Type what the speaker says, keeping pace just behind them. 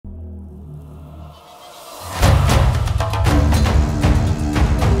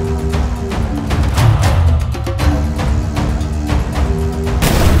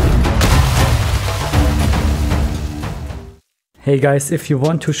Hey guys, if you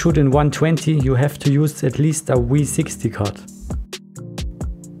want to shoot in 120, you have to use at least a V60 card.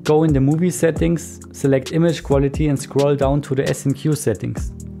 Go in the movie settings, select image quality and scroll down to the S&Q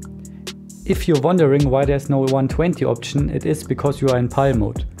settings. If you're wondering why there's no 120 option, it is because you are in PAL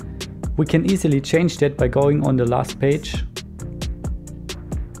mode. We can easily change that by going on the last page,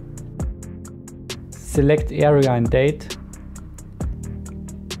 select area and date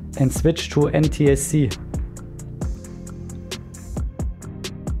and switch to NTSC.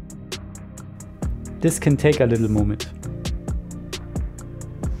 This can take a little moment.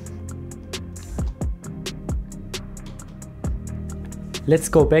 Let's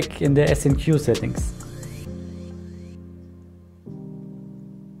go back in the S&Q settings.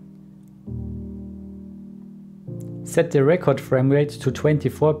 Set the record frame rate to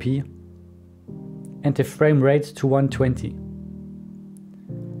 24p and the frame rate to 120.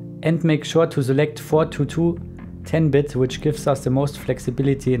 And make sure to select 422 10-bit, which gives us the most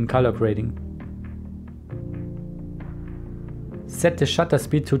flexibility in color grading. Set the shutter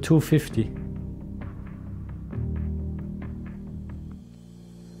speed to 250.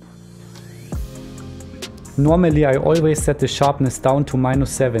 Normally I always set the sharpness down to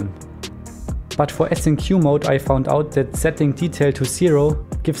 -7. But for S&Q mode I found out that setting detail to 0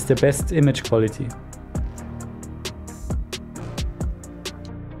 gives the best image quality.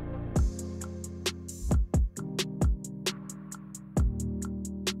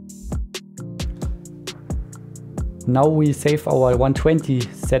 Now we save our 120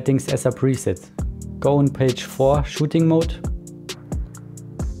 settings as a preset. Go on page 4, shooting mode,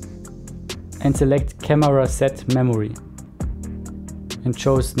 and select camera set memory and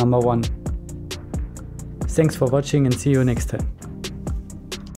choose number 1. Thanks for watching and see you next time.